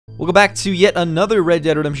Welcome back to yet another Red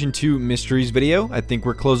Dead Redemption 2 Mysteries video. I think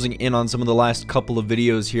we're closing in on some of the last couple of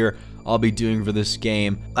videos here I'll be doing for this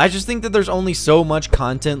game. I just think that there's only so much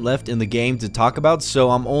content left in the game to talk about,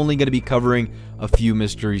 so I'm only going to be covering a few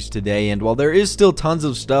mysteries today. And while there is still tons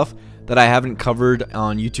of stuff that I haven't covered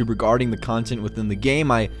on YouTube regarding the content within the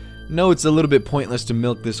game, I know it's a little bit pointless to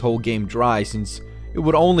milk this whole game dry, since it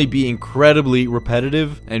would only be incredibly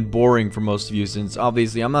repetitive and boring for most of you, since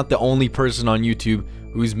obviously I'm not the only person on YouTube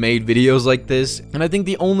who's made videos like this, and I think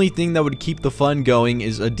the only thing that would keep the fun going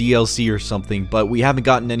is a DLC or something, but we haven't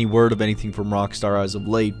gotten any word of anything from Rockstar as of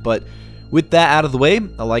late. But with that out of the way,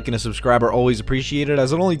 a like and a subscribe are always appreciated,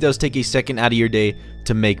 as it only does take a second out of your day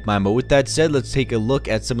to make mine. But with that said, let's take a look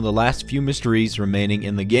at some of the last few mysteries remaining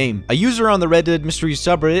in the game. A user on the Red Dead Mysteries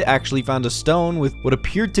subreddit actually found a stone with what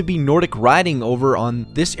appeared to be Nordic writing over on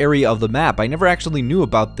this area of the map. I never actually knew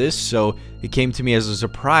about this, so it came to me as a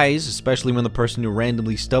surprise, especially when the person who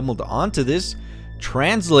randomly stumbled onto this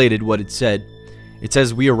translated what it said. It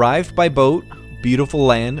says, "We arrived by boat, beautiful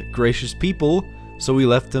land, gracious people, so we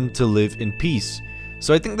left them to live in peace."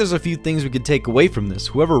 So I think there's a few things we could take away from this.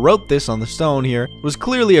 Whoever wrote this on the stone here was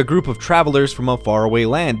clearly a group of travelers from a faraway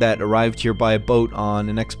land that arrived here by a boat on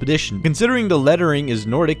an expedition. Considering the lettering is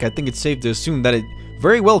Nordic, I think it's safe to assume that it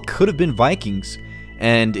very well could have been Vikings.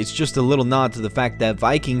 And it's just a little nod to the fact that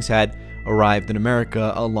Vikings had arrived in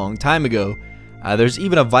America a long time ago. There's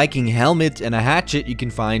even a Viking helmet and a hatchet you can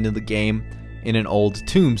find in the game in an old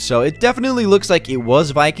tomb. So it definitely looks like it was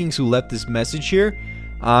Vikings who left this message here.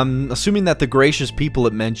 Assuming that the gracious people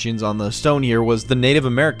it mentions on the stone here was the Native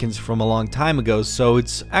Americans from a long time ago, so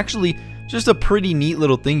it's actually just a pretty neat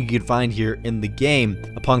little thing you could find here in the game.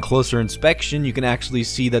 Upon closer inspection, you can actually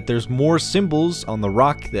see that there's more symbols on the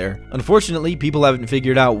rock there. Unfortunately, people haven't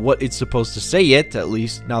figured out what it's supposed to say yet, at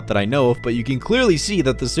least not that I know of, but you can clearly see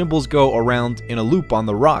that the symbols go around in a loop on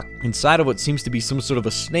the rock, inside of what seems to be some sort of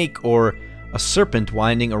a snake or a serpent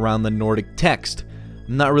winding around the Nordic text.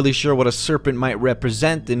 I'm not really sure what a serpent might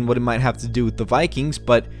represent and what it might have to do with the Vikings,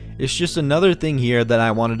 but it's just another thing here that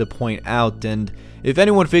I wanted to point out. And if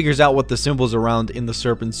anyone figures out what the symbols around in the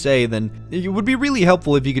serpent say, then it would be really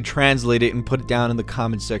helpful if you could translate it and put it down in the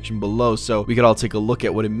comment section below so we could all take a look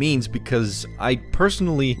at what it means, because I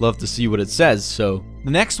personally love to see what it says. So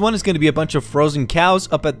the next one is going to be a bunch of frozen cows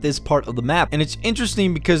up at this part of the map, and it's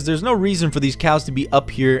interesting because there's no reason for these cows to be up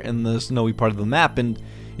here in the snowy part of the map. And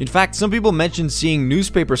in fact, some people mentioned seeing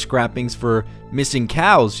newspaper scrappings for missing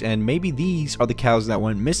cows, and maybe these are the cows that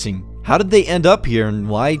went missing. How did they end up here, and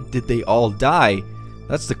why did they all die?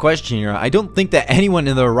 That's the question here. I don't think that anyone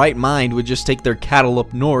in their right mind would just take their cattle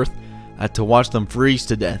up north to watch them freeze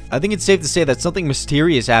to death. I think it's safe to say that something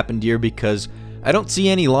mysterious happened here, because I don't see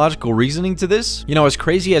any logical reasoning to this. You know, as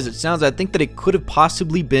crazy as it sounds, I think that it could have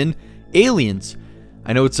possibly been aliens.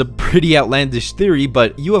 I know it's a pretty outlandish theory,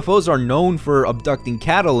 but UFOs are known for abducting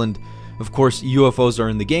cattle, and of course UFOs are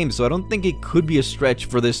in the game, so I don't think it could be a stretch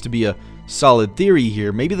for this to be a solid theory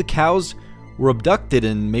here. Maybe the cows were abducted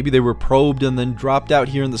and maybe they were probed and then dropped out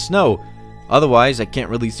here in the snow. Otherwise, I can't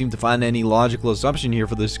really seem to find any logical assumption here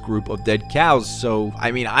for this group of dead cows. So, I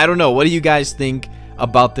mean, I don't know. What do you guys think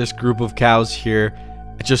about this group of cows here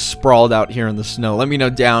just sprawled out here in the snow? Let me know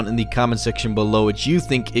down in the comment section below what you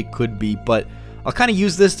think it could be, but I'll kind of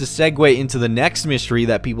use this to segue into the next mystery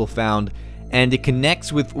that people found, and it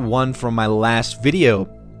connects with one from my last video.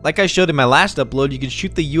 Like I showed in my last upload, you can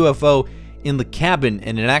shoot the UFO in the cabin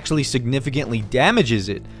and it actually significantly damages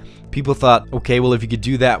it. People thought, okay, well, if you could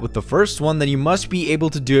do that with the first one, then you must be able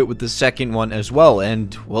to do it with the second one as well.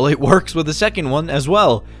 And, well, it works with the second one as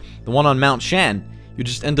well. The one on Mount Shan. You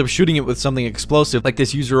just end up shooting it with something explosive, like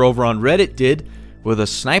this user over on Reddit did, with a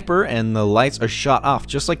sniper, and the lights are shot off,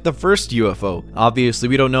 just like the first UFO. Obviously,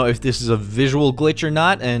 we don't know if this is a visual glitch or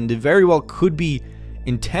not, and it very well could be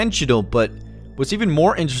intentional, but what's even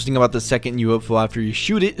more interesting about the second UFO after you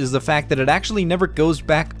shoot it is the fact that it actually never goes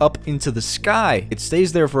back up into the sky. It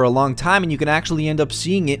stays there for a long time, and you can actually end up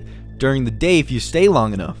seeing it during the day if you stay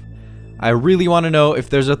long enough. I really want to know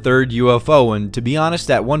if there's a third UFO, and to be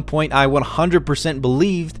honest, at one point I 100%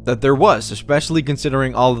 believed that there was, especially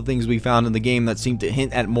considering all the things we found in the game that seemed to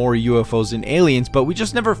hint at more UFOs and aliens, but we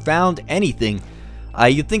just never found anything.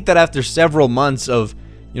 You'd think that after several months of,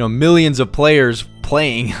 millions of players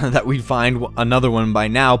playing that we'd find another one by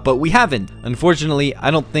now, but we haven't. Unfortunately,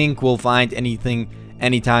 I don't think we'll find anything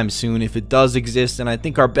anytime soon if it does exist, and I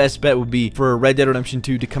think our best bet would be for Red Dead Redemption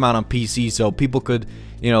 2 to come out on PC so people could,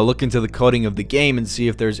 look into the coding of the game and see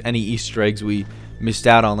if there's any Easter eggs we missed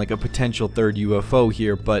out on, like a potential third UFO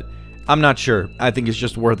here. But I'm not sure. I think it's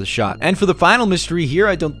just worth a shot. And for the final mystery here,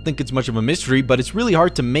 I don't think it's much of a mystery, but it's really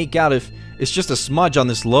hard to make out if it's just a smudge on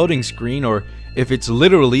this loading screen or if it's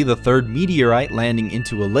literally the third meteorite landing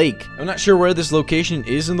into a lake. I'm not sure where this location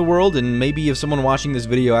is in the world, and maybe if someone watching this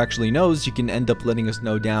video actually knows, you can end up letting us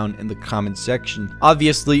know down in the comment section.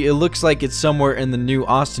 Obviously, it looks like it's somewhere in the New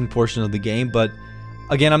Austin portion of the game, but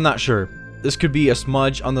again, I'm not sure. This could be a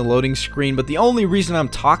smudge on the loading screen, but the only reason I'm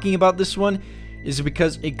talking about this one is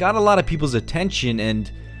because it got a lot of people's attention, and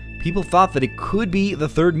people thought that it could be the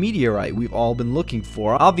third meteorite we've all been looking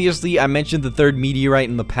for. Obviously, I mentioned the third meteorite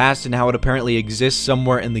in the past and how it apparently exists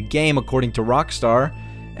somewhere in the game according to Rockstar,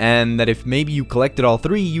 and that if maybe you collected all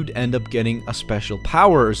three, you'd end up getting a special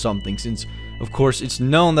power or something, since of course it's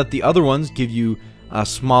known that the other ones give you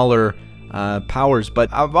smaller powers.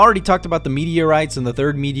 But I've already talked about the meteorites and the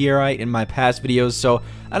third meteorite in my past videos, so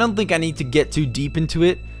I don't think I need to get too deep into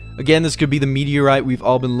it. Again, this could be the meteorite we've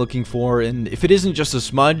all been looking for, and if it isn't just a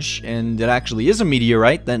smudge and it actually is a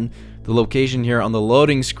meteorite, then the location here on the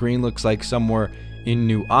loading screen looks like somewhere in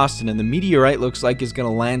New Austin, and the meteorite looks like it's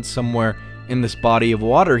gonna land somewhere in this body of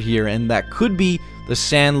water here, and that could be the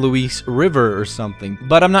San Luis River or something,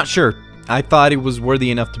 but I'm not sure. I thought it was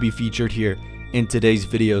worthy enough to be featured here in today's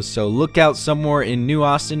video, so look out somewhere in New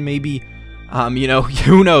Austin, maybe. You know,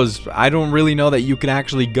 who knows? I don't really know that you can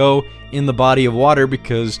actually go in the body of water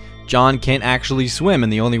because John can't actually swim,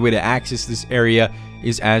 and the only way to access this area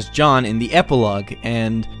is as John in the epilogue.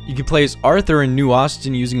 And you can play as Arthur in New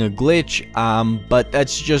Austin using a glitch, but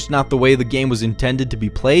that's just not the way the game was intended to be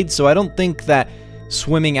played, so I don't think that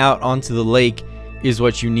swimming out onto the lake is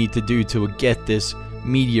what you need to do to get this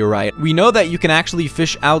meteorite. We know that you can actually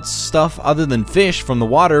fish out stuff other than fish from the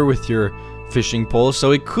water with your fishing pole,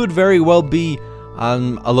 so it could very well be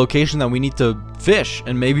a location that we need to fish,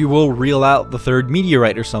 and maybe we'll reel out the third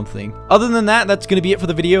meteorite or something. Other than that, that's going to be it for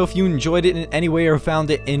the video. If you enjoyed it in any way or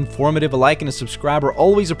found it informative, a like and a subscribe are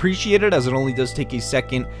always appreciated, as it only does take a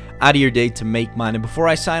second out of your day to make mine. And before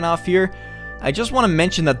I sign off here, I just want to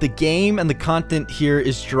mention that the game and the content here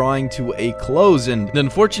is drawing to a close, and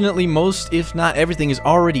unfortunately most, if not everything, is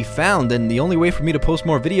already found, and the only way for me to post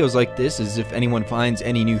more videos like this is if anyone finds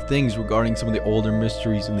any new things regarding some of the older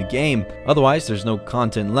mysteries in the game. Otherwise, there's no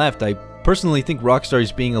content left. I personally think Rockstar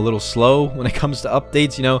is being a little slow when it comes to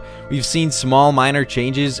updates. You know, we've seen small minor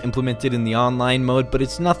changes implemented in the online mode, but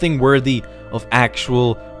it's nothing worthy of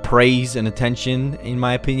actual praise and attention, in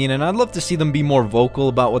my opinion, and I'd love to see them be more vocal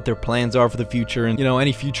about what their plans are for the future, and you know,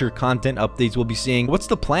 any future content updates we'll be seeing. What's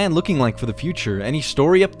the plan looking like for the future? Any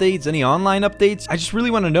story updates? Any online updates? I just really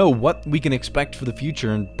want to know what we can expect for the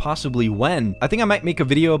future, and possibly when. I think I might make a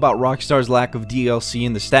video about Rockstar's lack of DLC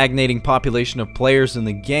and the stagnating population of players in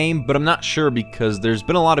the game, but I'm not sure because there's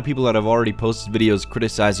been a lot of people that have already posted videos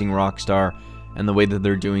criticizing Rockstar and the way that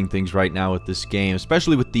they're doing things right now with this game,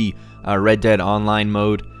 especially with the Red Dead Online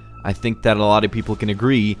mode. I think that a lot of people can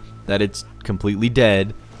agree that it's completely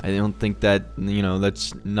dead. I don't think that, you know,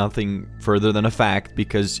 that's nothing further than a fact,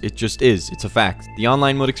 because it just is. It's a fact. The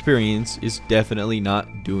online mode experience is definitely not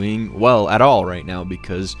doing well at all right now,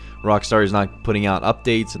 because Rockstar is not putting out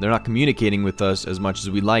updates, and they're not communicating with us as much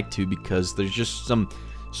as we'd like to, because there's just some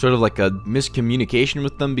sort of like a miscommunication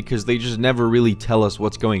with them, because they just never really tell us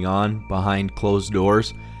what's going on behind closed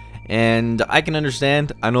doors. And I can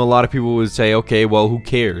understand. I know a lot of people would say, okay, well, who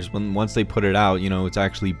cares? Once they put it out, you know, it's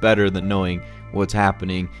actually better than knowing what's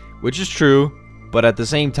happening, which is true. But at the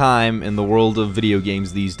same time, in the world of video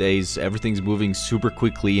games these days, everything's moving super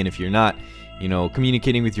quickly, and if you're not, you know,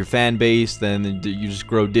 communicating with your fan base, then you just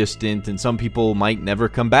grow distant, and some people might never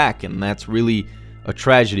come back, and that's really a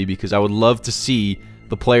tragedy, because I would love to see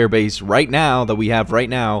the player base right now that we have right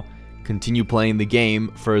now continue playing the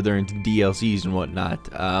game further into DLCs and whatnot.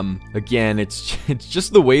 Again, it's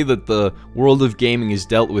just the way that the world of gaming is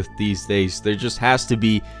dealt with these days. There just has to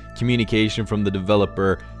be communication from the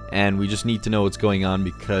developer, and we just need to know what's going on,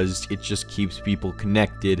 because it just keeps people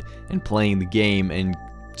connected and playing the game, and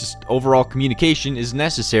just overall communication is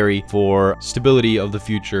necessary for stability of the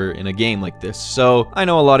future in a game like this. So I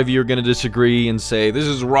know a lot of you are going to disagree and say, this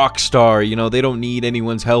is Rockstar, you know, they don't need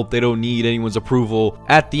anyone's help, they don't need anyone's approval.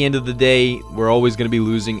 At the end of the day, we're always going to be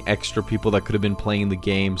losing extra people that could have been playing the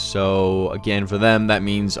game. So again, for them, that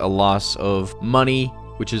means a loss of money,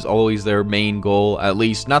 which is always their main goal, at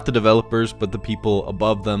least not the developers, but the people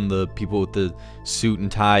above them, the people with the suit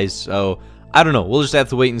and ties. So I don't know, we'll just have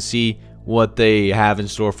to wait and see what they have in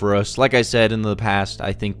store for us. Like I said in the past,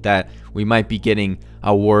 I think that we might be getting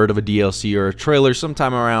a word of a DLC or a trailer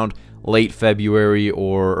sometime around late February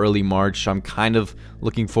or early March. I'm kind of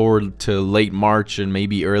looking forward to late March and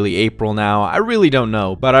maybe early April now. I really don't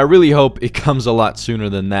know, but I really hope it comes a lot sooner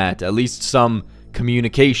than that. At least some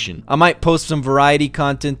communication. I might post some variety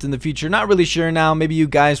content in the future. Not really sure now. Maybe you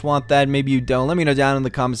guys want that, maybe you don't. Let me know down in the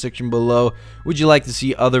comment section below. Would you like to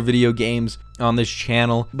see other video games on this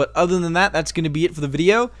channel? But other than that, that's going to be it for the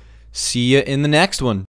video. See ya in the next one.